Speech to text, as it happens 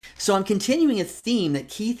So I'm continuing a theme that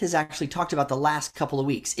Keith has actually talked about the last couple of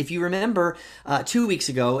weeks. If you remember 2 weeks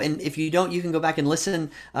ago, and if you don't, you can go back and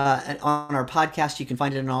listen on our podcast. You can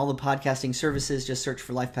find it in all the podcasting services. Just search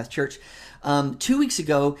for Life Path Church. 2 weeks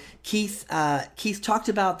ago, Keith talked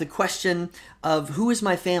about the question of who is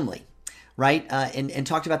my family, right? And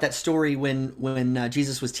talked about that story when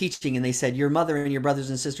Jesus was teaching, and they said, your mother and your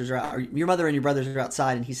brothers and sisters are out, or your mother and your brothers are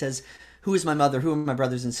outside, and he says, who is my mother? Who are my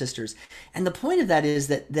brothers and sisters? And the point of that is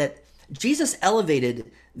that Jesus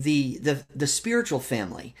elevated the spiritual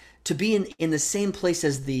family to be in the same place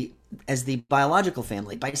as the biological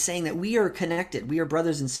family by saying that we are connected. We are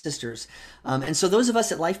brothers and sisters. And so those of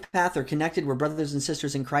us at Life Path are connected. We're brothers and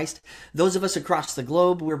sisters in Christ. Those of us across the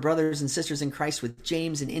globe, we're brothers and sisters in Christ with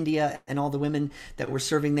James in India and all the women that we're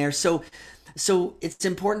serving there. So it's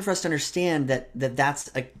important for us to understand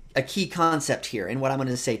that's a key concept here in what I'm going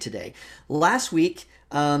to say today. Last week,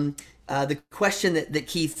 the question that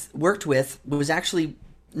Keith worked with was actually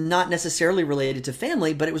not necessarily related to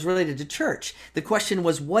family, but it was related to church. The question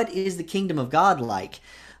was, what is the kingdom of God like?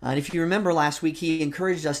 And if you remember last week, he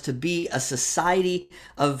encouraged us to be a society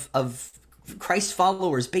of Christ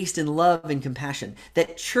followers based in love and compassion.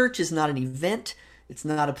 That church is not an event. It's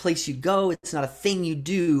not a place you go. It's not a thing you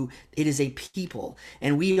do. It is a people.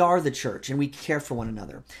 And we are the church, and we care for one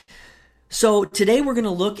another. So today we're going to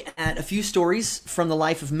look at a few stories from the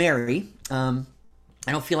life of Mary. I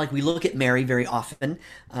don't feel like we look at Mary very often,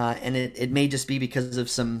 and it may just be because of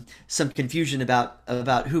some confusion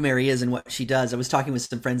about who Mary is and what she does. I was talking with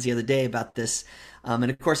some friends the other day about this, and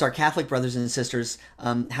of course our Catholic brothers and sisters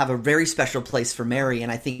have a very special place for Mary,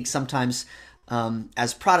 and I think sometimes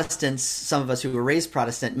as Protestants, some of us who were raised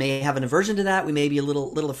Protestant may have an aversion to that. We may be a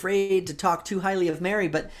little afraid to talk too highly of Mary,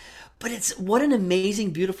 but it's what an amazing,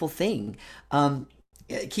 beautiful thing.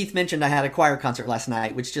 Keith mentioned I had a choir concert last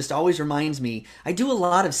night, which just always reminds me. I do a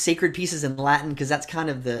lot of sacred pieces in Latin because that's kind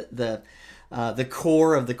of the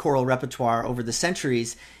core of the choral repertoire over the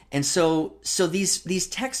centuries. And so these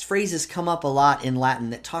text phrases come up a lot in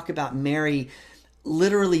Latin that talk about Mary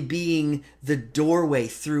literally being the doorway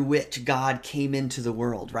through which God came into the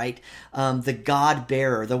world, right? The God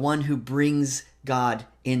bearer, the one who brings God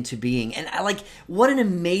into being. And I what an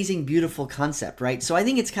amazing, beautiful concept, right? So I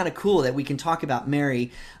think it's kind of cool that we can talk about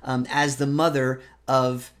Mary as the mother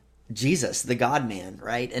of Jesus, the God-man,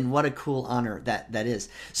 right? And what a cool honor that is.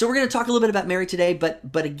 So we're going to talk a little bit about Mary today, but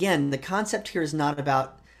again, the concept here is not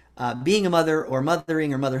about being a mother or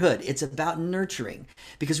mothering or motherhood. It's about nurturing,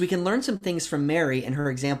 because we can learn some things from Mary and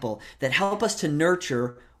her example that help us to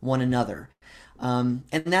nurture one another. And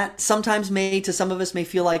that sometimes to some of us may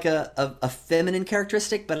feel like a feminine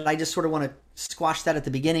characteristic, but I just sort of want to squash that at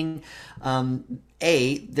the beginning.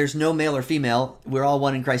 There's no male or female. We're all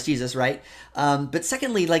one in Christ Jesus, right? But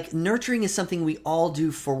secondly, nurturing is something we all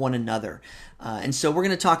do for one another. And so we're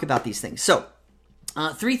going to talk about these things. So,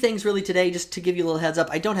 3 things really today, just to give you a little heads up.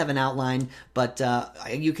 I don't have an outline, but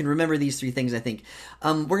you can remember these 3 things, I think.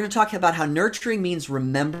 We're going to talk about how nurturing means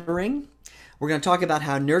remembering. We're going to talk about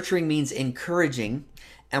how nurturing means encouraging,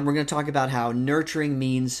 and we're going to talk about how nurturing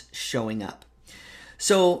means showing up.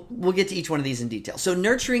 So we'll get to each one of these in detail. So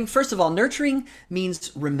nurturing, first of all, nurturing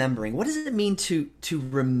means remembering. What does it mean to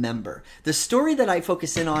remember? The story that I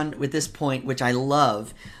focus in on with this point, which I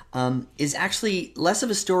love, is actually less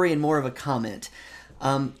of a story and more of a comment.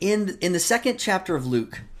 In the second chapter of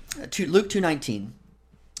Luke 2:19,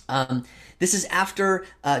 this is after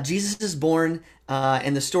Jesus is born,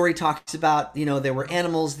 and the story talks about, there were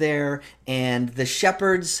animals there, and the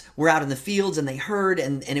shepherds were out in the fields, and they heard,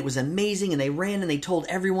 and it was amazing, and they ran, and they told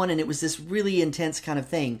everyone, and it was this really intense kind of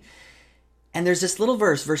thing. And there's this little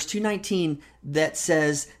verse 2:19, that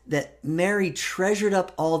says that Mary treasured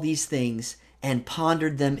up all these things and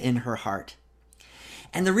pondered them in her heart.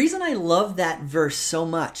 And the reason I love that verse so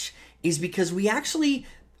much is because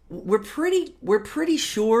we're pretty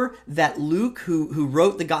sure that Luke, who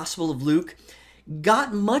wrote the Gospel of Luke,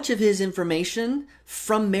 got much of his information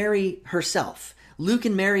from Mary herself. Luke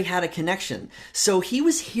and Mary had a connection. So he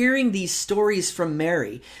was hearing these stories from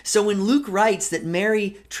Mary. So when Luke writes that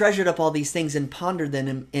Mary treasured up all these things and pondered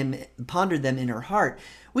them in her heart,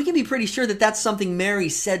 we can be pretty sure that that's something Mary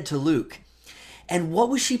said to Luke. And what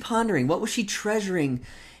was she pondering? What was she treasuring?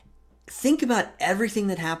 Think about everything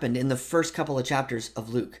that happened in the first couple of chapters of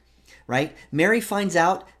Luke, right? Mary finds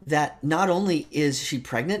out that not only is she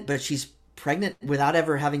pregnant, but she's pregnant without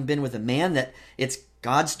ever having been with a man, that it's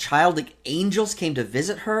God's child. Like angels came to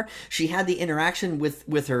visit her. She had the interaction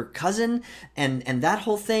with her cousin and that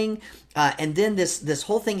whole thing. And then this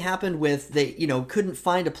whole thing happened with they, couldn't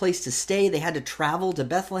find a place to stay. They had to travel to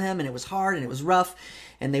Bethlehem, and it was hard and it was rough.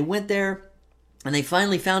 And they went there. And they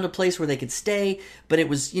finally found a place where they could stay, but it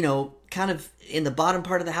was, kind of in the bottom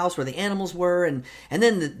part of the house where the animals were. And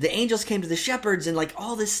then the angels came to the shepherds and like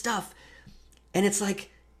all this stuff. And it's like,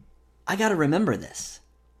 I got to remember this.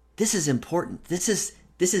 This is important. This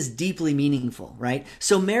is deeply meaningful, right?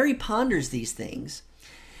 So Mary ponders these things,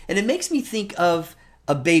 and it makes me think of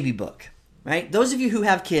a baby book, right? Those of you who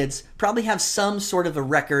have kids probably have some sort of a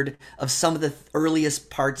record of some of the earliest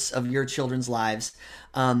parts of your children's lives.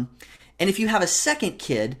 And if you have a second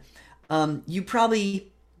kid, you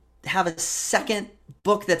probably have a second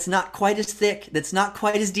book that's not quite as thick, that's not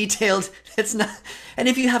quite as detailed, that's not. And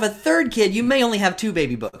if you have a third kid, you may only have two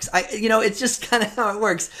baby books. It's just kind of how it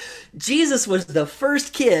works. Jesus was the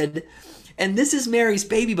first kid, and this is Mary's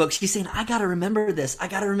baby book. She's saying, I got to remember this. I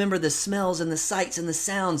got to remember the smells and the sights and the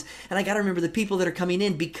sounds, and I got to remember the people that are coming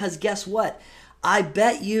in, because guess what? I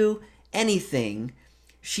bet you anything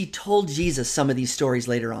she told Jesus some of these stories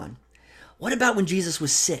later on. What about when Jesus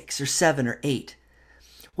was 6 or 7 or 8?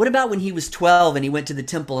 What about when he was 12 and he went to the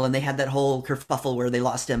temple and they had that whole kerfuffle where they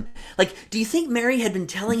lost him? Like, do you think Mary had been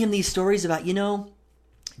telling him these stories about,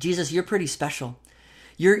 Jesus, you're pretty special.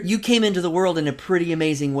 You came into the world in a pretty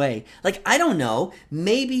amazing way. Like, I don't know.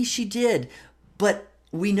 Maybe she did. But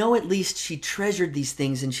we know at least she treasured these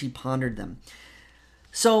things and she pondered them.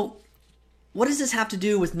 So what does this have to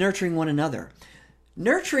do with nurturing one another?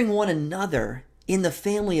 Nurturing one another in the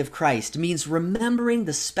family of Christ means remembering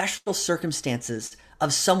the special circumstances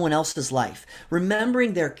of someone else's life,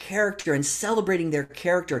 remembering their character and celebrating their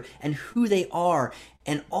character and who they are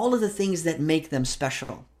and all of the things that make them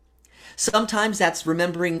special. Sometimes that's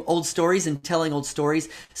remembering old stories and telling old stories.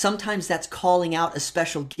 Sometimes that's calling out a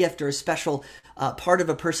special gift or a special part of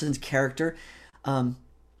a person's character. It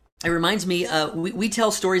reminds me, we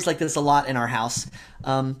tell stories like this a lot in our house.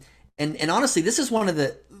 And honestly, this is one of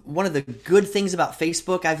the good things about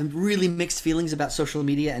Facebook. I have really mixed feelings about social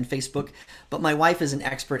media and Facebook, but my wife is an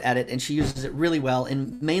expert at it and she uses it really well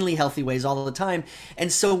in mainly healthy ways all the time.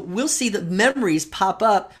 And so we'll see the memories pop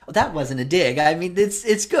up. Oh, that wasn't a dig. I mean,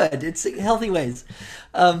 it's good. It's healthy ways.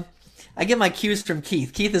 I get my cues from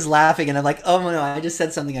Keith. Keith is laughing and I'm like, oh no, I just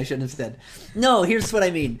said something I shouldn't have said. No, here's what I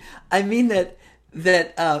mean. I mean that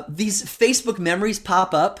these Facebook memories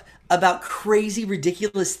pop up about crazy,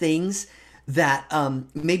 ridiculous things that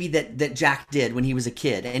maybe that Jack did when he was a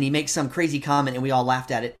kid, and he makes some crazy comment and we all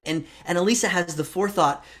laughed at it. And Elisa has the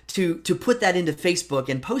forethought to put that into Facebook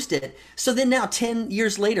and post it. So then now 10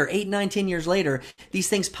 years later, 8, 9, 10 years later, these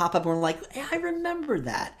things pop up and we're like, hey, I remember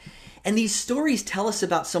that. And these stories tell us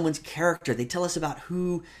about someone's character. They tell us about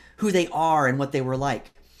who they are and what they were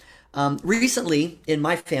like. Recently in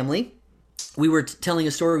my family, we were telling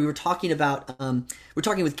a story. We were talking about, we're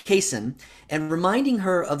talking with Kaysen and reminding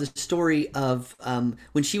her of the story of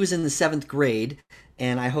when she was in the 7th grade.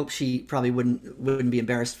 And I hope she probably wouldn't be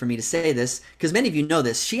embarrassed for me to say this, because many of you know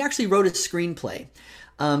this. She actually wrote a screenplay.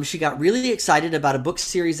 She got really excited about a book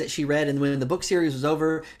series that she read, and when the book series was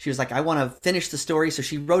over, she was like, I want to finish the story. So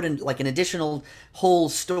she wrote an additional whole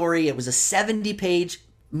story. It was a 70-page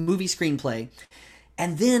movie screenplay.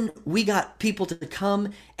 And then we got people to come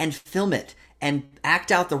and film it and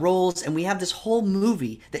act out the roles. And we have this whole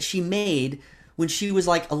movie that she made when she was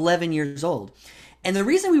like 11 years old. And the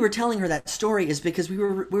reason we were telling her that story is because we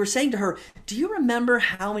were saying to her, do you remember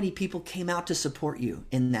how many people came out to support you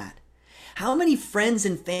in that? How many friends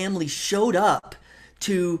and family showed up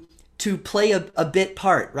to play a bit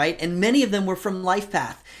part, right? And many of them were from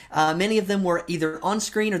LifePath. Many of them were either on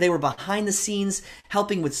screen or they were behind the scenes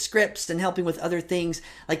helping with scripts and helping with other things.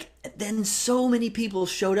 Like, then so many people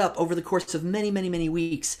showed up over the course of many, many, many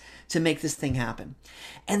weeks to make this thing happen.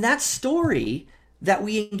 And that story that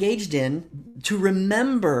we engaged in to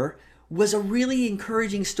remember was a really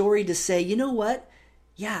encouraging story to say, you know what?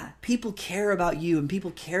 Yeah, people care about you and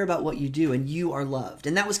people care about what you do and you are loved.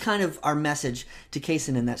 And that was kind of our message to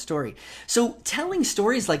Kaysen in that story. So telling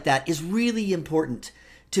stories like that is really important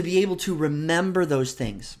to be able to remember those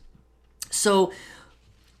things. So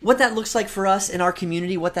what that looks like for us in our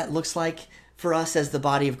community, what that looks like for us as the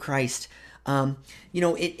body of Christ,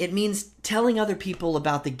 it means telling other people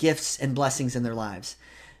about the gifts and blessings in their lives.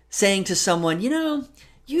 Saying to someone,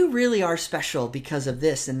 you really are special because of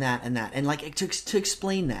this and that and that. And like to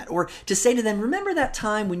explain that, or to say to them, remember that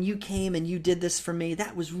time when you came and you did this for me?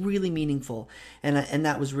 That was really meaningful. And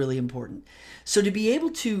that was really important. So to be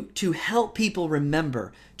able to help people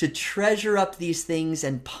remember, to treasure up these things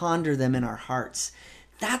and ponder them in our hearts,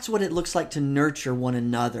 that's what it looks like to nurture one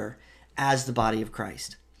another as the body of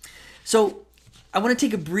Christ. So I want to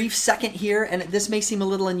take a brief second here, and this may seem a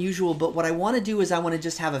little unusual, but what I want to do is I want to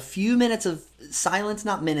just have a few minutes of silence,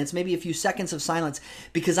 not minutes, maybe a few seconds of silence,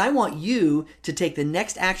 because I want you to take the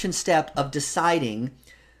next action step of deciding,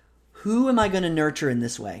 who am I going to nurture in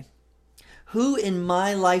this way? Who in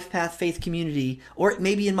my Life Path faith community, or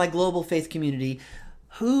maybe in my global faith community,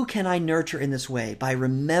 who can I nurture in this way by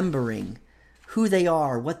remembering who they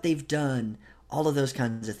are, what they've done, all of those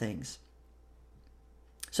kinds of things?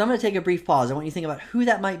 So I'm going to take a brief pause. I want you to think about who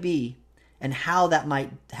that might be and how that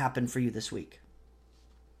might happen for you this week.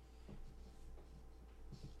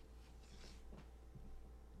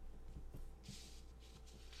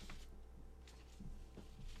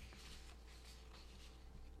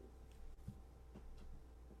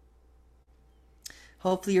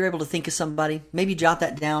 Hopefully you're able to think of somebody. Maybe jot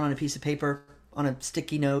that down on a piece of paper, on a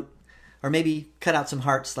sticky note, or maybe cut out some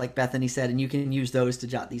hearts like Bethany said, and you can use those to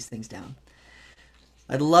jot these things down.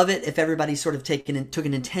 I'd love it if everybody sort of took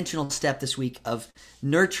an intentional step this week of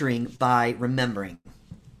nurturing by remembering.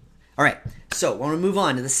 All right, so I want to move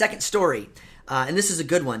on to the second story, and this is a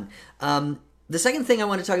good one. The second thing I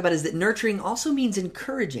want to talk about is that nurturing also means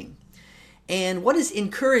encouraging. And what does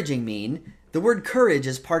encouraging mean? The word courage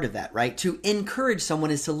is part of that, right? To encourage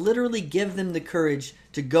someone is to literally give them the courage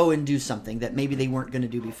to go and do something that maybe they weren't going to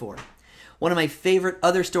do before. One of my favorite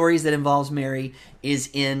other stories that involves Mary is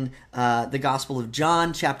in the Gospel of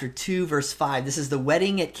John, chapter 2, verse 5. This is the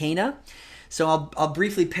wedding at Cana. So I'll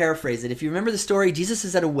briefly paraphrase it. If you remember the story, Jesus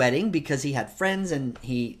is at a wedding because he had friends and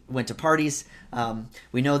he went to parties.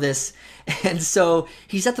 We know this. And so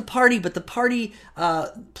he's at the party, but the party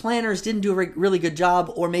planners didn't do a really good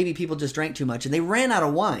job, or maybe people just drank too much and they ran out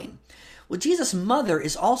of wine. Well, Jesus' mother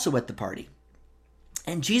is also at the party.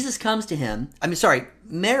 And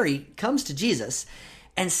Mary comes to Jesus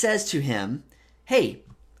and says to him, hey,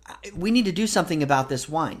 we need to do something about this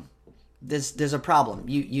wine. There's a problem.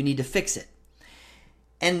 You need to fix it.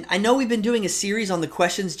 And I know we've been doing a series on the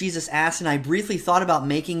questions Jesus asked, and I briefly thought about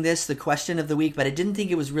making this the question of the week, but I didn't think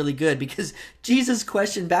it was really good because Jesus'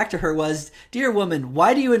 question back to her was, dear woman,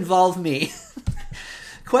 why do you involve me?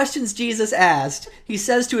 Questions Jesus asked. He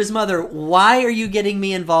says to his mother, why are you getting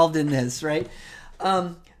me involved in this, right?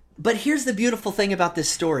 But here's the beautiful thing about this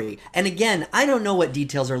story. And again, I don't know what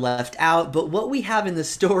details are left out, but what we have in the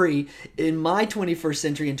story in my 21st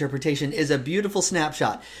century interpretation is a beautiful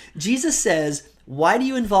snapshot. Jesus says, why do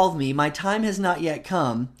you involve me? My time has not yet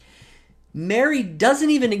come. Mary doesn't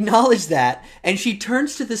even acknowledge that, and she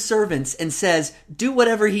turns to the servants and says, do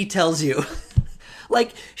whatever he tells you.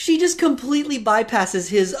 Like, she just completely bypasses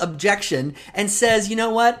his objection and says, you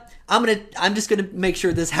know what? I'm just gonna make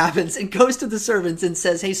sure this happens, and goes to the servants and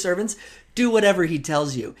says, hey, servants, do whatever he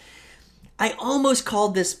tells you. I almost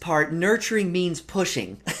called this part nurturing means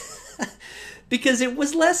pushing because it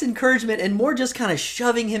was less encouragement and more just kind of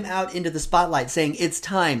shoving him out into the spotlight, saying, it's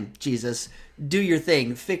time, Jesus, do your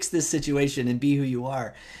thing, fix this situation and be who you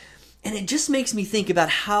are. And it just makes me think about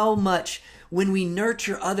how much when we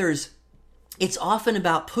nurture others, it's often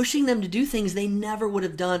about pushing them to do things they never would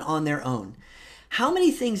have done on their own. How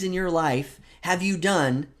many things in your life have you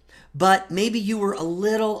done, but maybe you were a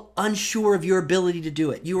little unsure of your ability to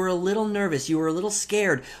do it? You were a little nervous, you were a little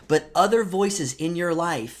scared, but other voices in your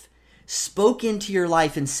life spoke into your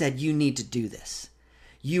life and said, you need to do this.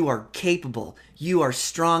 You are capable, you are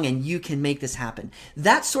strong, and you can make this happen.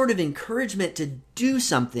 That sort of encouragement to do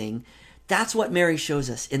something, that's what Mary shows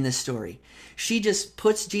us in this story. She just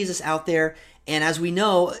puts Jesus out there. And as we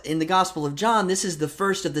know in the Gospel of John, this is the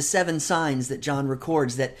first of the 7 signs that John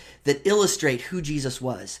records that illustrate who Jesus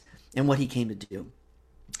was and what he came to do.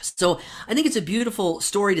 So I think it's a beautiful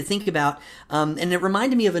story to think about. And it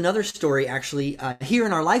reminded me of another story, actually, here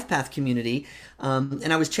in our Life Path community.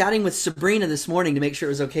 And I was chatting with Sabrina this morning to make sure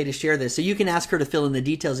it was okay to share this. So you can ask her to fill in the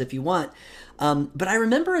details if you want. But I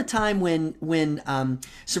remember a time when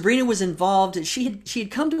Sabrina was involved. She had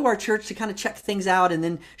come to our church to kind of check things out, and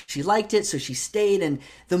then she liked it, so she stayed. And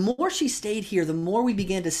the more she stayed here, the more we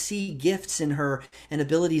began to see gifts in her and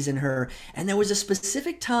abilities in her. And there was a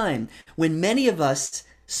specific time when many of us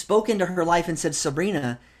spoke into her life and said,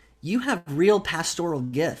 Sabrina, you have real pastoral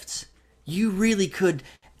gifts. You really could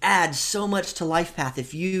add so much to Life Path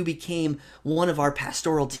if you became one of our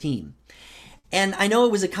pastoral team. And I know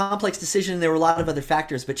it was a complex decision. There were a lot of other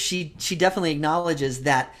factors, but she definitely acknowledges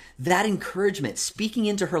that encouragement, speaking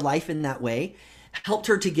into her life in that way, helped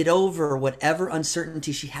her to get over whatever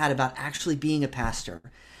uncertainty she had about actually being a pastor.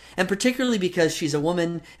 And particularly because she's a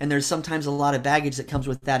woman, and there's sometimes a lot of baggage that comes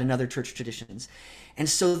with that in other church traditions. And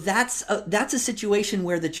so that's a situation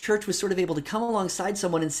where the church was sort of able to come alongside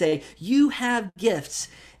someone and say, you have gifts,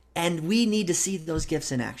 and we need to see those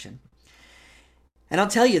gifts in action. And I'll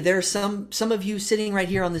tell you, there are some of you sitting right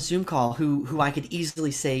here on the Zoom call who I could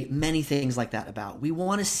easily say many things like that about. We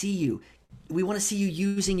want to see you. We want to see you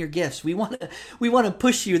using your gifts. We want to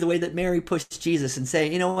push you the way that Mary pushed Jesus and say,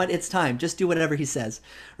 you know what, it's time. Just do whatever he says,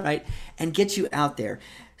 right? And get you out there.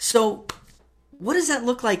 So what does that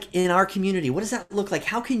look like in our community? What does that look like?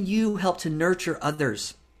 How can you help to nurture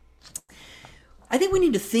others? I think we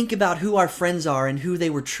need to think about who our friends are and who they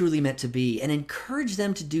were truly meant to be and encourage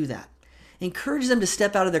them to do that. Encourage them to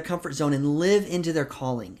step out of their comfort zone and live into their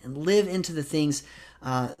calling and live into the things,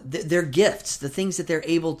 their gifts, the things that they're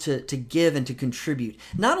able to give and to contribute,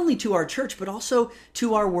 not only to our church, but also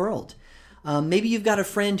to our world. Maybe you've got a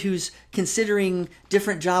friend who's considering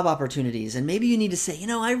different job opportunities, and maybe you need to say, you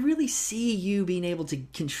know, I really see you being able to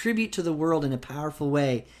contribute to the world in a powerful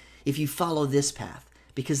way if you follow this path,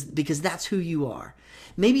 because that's who you are.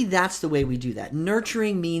 Maybe that's the way we do that.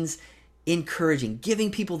 Nurturing means encouraging,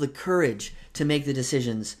 giving people the courage to make the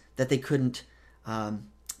decisions that they couldn't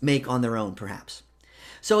make on their own, perhaps.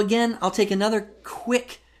 So again, I'll take another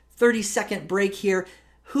quick 30-second break here.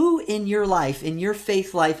 Who in your life, in your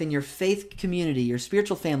faith, in your faith community, your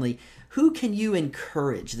spiritual family, who can you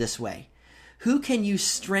encourage this way? Who can you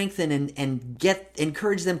strengthen and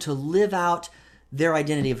encourage them to live out their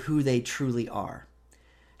identity of who they truly are?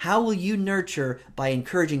 How will you nurture by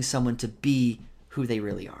encouraging someone to be who they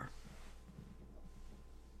really are?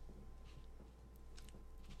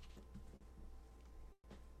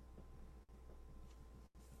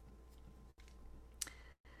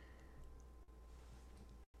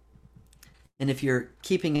 And if you're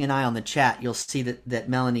keeping an eye on the chat, you'll see that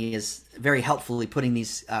Melanie is very helpfully putting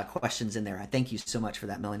these questions in there. I thank you so much for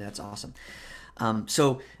that, Melanie. That's awesome.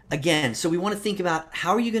 So we want to think about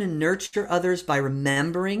how are you going to nurture others by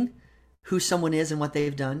remembering who someone is and what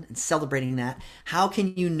they've done and celebrating that. How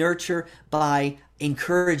can you nurture by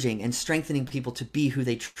encouraging and strengthening people to be who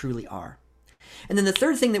they truly are? And then the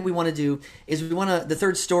third thing that we want to do is the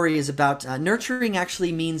third story is about nurturing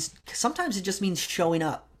actually means, sometimes it just means showing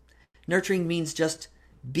up. Nurturing means just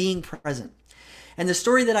being present. And the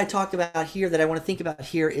story that I talk about here, that I want to think about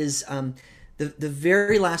here, is the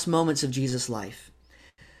very last moments of Jesus' life.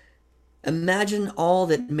 Imagine all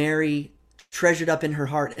that Mary treasured up in her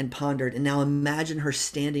heart and pondered, and now imagine her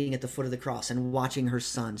standing at the foot of the cross and watching her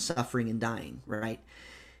son suffering and dying, right?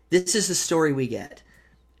 This is the story we get.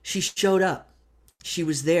 She showed up. She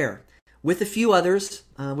was there with a few others,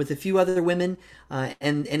 with a few other women,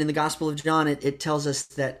 and in the Gospel of John, it tells us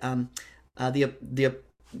that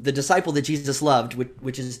the disciple that Jesus loved,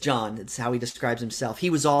 which is John, it's how he describes himself,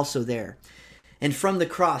 he was also there. And from the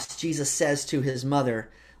cross, Jesus says to his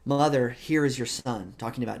mother, "Mother, here is your son,"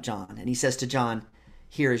 talking about John. And he says to John,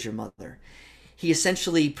 "Here is your mother." He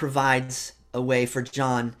essentially provides a way for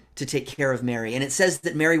John to take care of Mary. And it says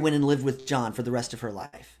that Mary went and lived with John for the rest of her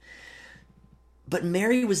life. But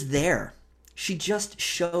Mary was there. She just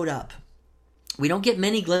showed up. We don't get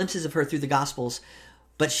many glimpses of her through the Gospels,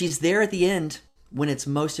 but she's there at the end when it's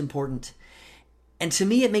most important. And to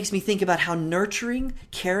me, it makes me think about how nurturing,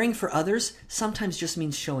 caring for others sometimes just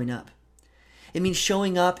means showing up. It means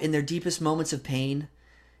showing up in their deepest moments of pain.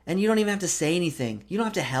 And you don't even have to say anything. You don't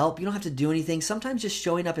have to help. You don't have to do anything. Sometimes just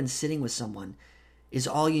showing up and sitting with someone is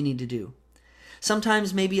all you need to do.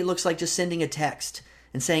 Sometimes maybe it looks like just sending a text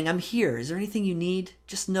and saying, "I'm here. Is there anything you need?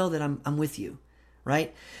 Just know that I'm with you,"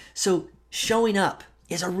 right? So showing up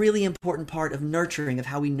is a really important part of nurturing, of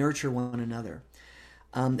how we nurture one another.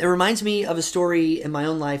 It reminds me of a story in my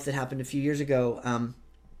own life that happened a few years ago.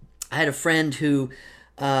 I had a friend who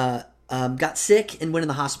got sick and went in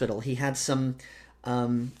the hospital. He had some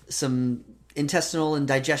intestinal and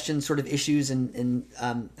digestion sort of issues and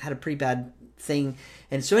had a pretty bad thing.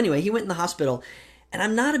 And so anyway, he went in the hospital. And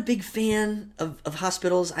I'm not a big fan of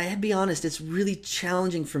hospitals. I have to be honest, it's really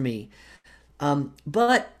challenging for me.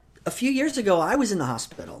 But a few years ago, I was in the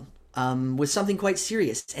hospital with something quite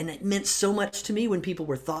serious. And it meant so much to me when people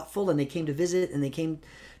were thoughtful and they came to visit and they came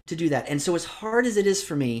to do that. And so as hard as it is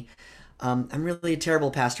for me, I'm really a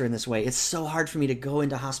terrible pastor in this way. It's so hard for me to go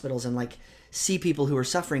into hospitals and see people who are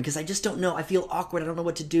suffering because I just don't know. I feel awkward. I don't know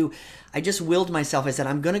what to do. I just willed myself. I said,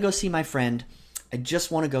 I'm going to go see my friend. I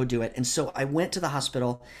just want to go do it. And so I went to the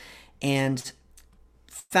hospital and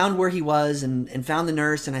found where he was and found the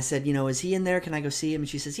nurse. And I said, is he in there? Can I go see him? And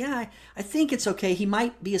she says, yeah, I think it's okay. He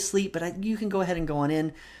might be asleep, but you can go ahead and go on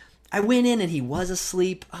in. I went in and he was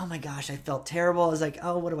asleep. Oh my gosh, I felt terrible. I was like,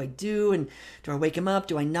 oh, what do I do? And do I wake him up?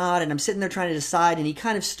 Do I not? And I'm sitting there trying to decide. And he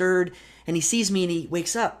kind of stirred and he sees me and he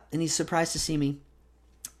wakes up and he's surprised to see me.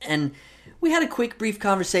 And we had a quick, brief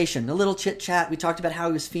conversation, a little chit chat. We talked about how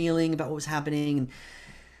he was feeling, about what was happening. And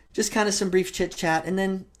just kind of some brief chit chat, and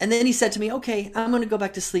then he said to me, "Okay, I'm going to go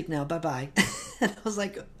back to sleep now. Bye bye." And I was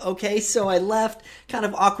like, "Okay." So I left kind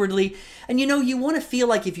of awkwardly. And you want to feel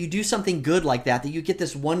like if you do something good like that you get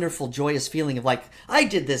this wonderful, joyous feeling of like, I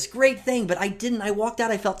did this great thing, but I didn't. I walked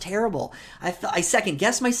out. I felt terrible. I second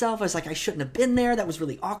guessed myself. I was like, I shouldn't have been there. That was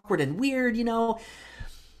really awkward and weird.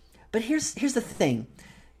 But here's the thing.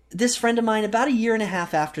 This friend of mine, about a year and a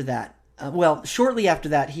half after that, shortly after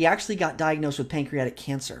that, he actually got diagnosed with pancreatic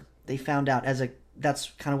cancer. They found out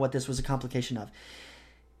that's kind of what this was a complication of.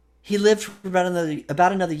 He lived for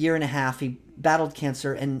about another year and a half. He battled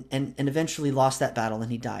cancer and eventually lost that battle,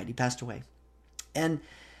 and he died. He passed away. And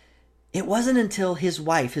it wasn't until his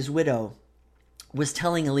wife, his widow, was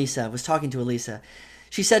talking to Elisa.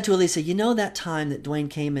 She said to Elisa, that time that Dwayne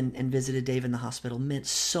came and visited Dave in the hospital meant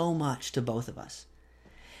so much to both of us.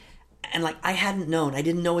 And I hadn't known. I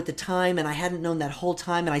didn't know at the time, and I hadn't known that whole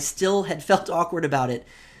time, and I still had felt awkward about it.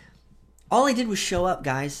 All I did was show up,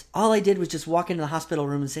 guys. All I did was just walk into the hospital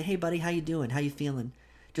room and say, "Hey, buddy, how you doing? How you feeling?"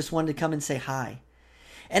 Just wanted to come and say hi.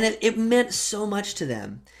 And it meant so much to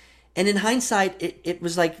them. And in hindsight, it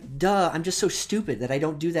was like, duh, I'm just so stupid that I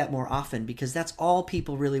don't do that more often, because that's all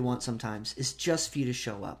people really want sometimes, is just for you to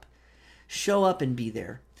show up. Show up and be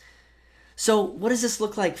there. So what does this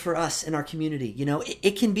look like for us in our community?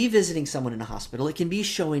 It can be visiting someone in a hospital. It can be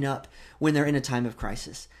showing up when they're in a time of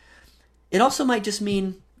crisis. It also might just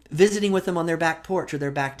mean visiting with them on their back porch or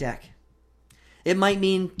their back deck. It might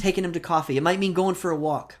mean taking them to coffee. It might mean going for a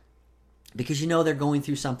walk because they're going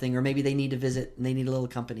through something, or maybe they need to visit and they need a little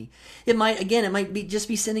company. It might be just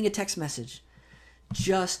be sending a text message.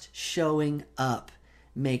 Just showing up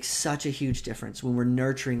makes such a huge difference when we're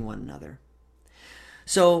nurturing one another.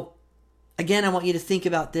 So again, I want you to think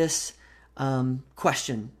about this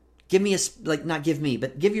question. Give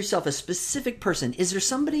yourself a specific person. Is there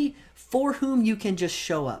somebody for whom you can just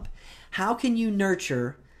show up? How can you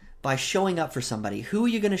nurture by showing up for somebody? Who are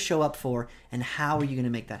you going to show up for, and how are you going to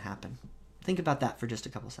make that happen? Think about that for just a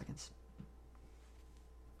couple seconds.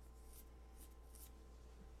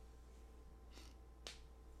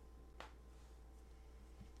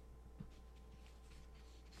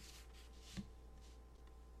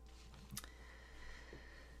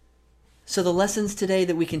 So the lessons today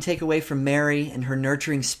that we can take away from Mary and her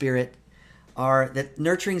nurturing spirit are that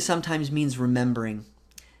nurturing sometimes means remembering.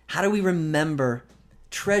 How do we remember,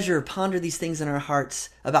 treasure, ponder these things in our hearts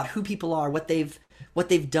about who people are, what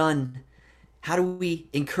they've done? How do we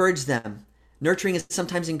encourage them? Nurturing is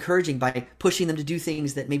sometimes encouraging by pushing them to do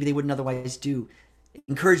things that maybe they wouldn't otherwise do,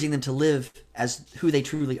 encouraging them to live as who they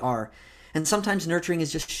truly are. And sometimes nurturing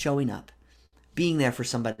is just showing up, being there for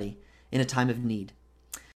somebody in a time of need.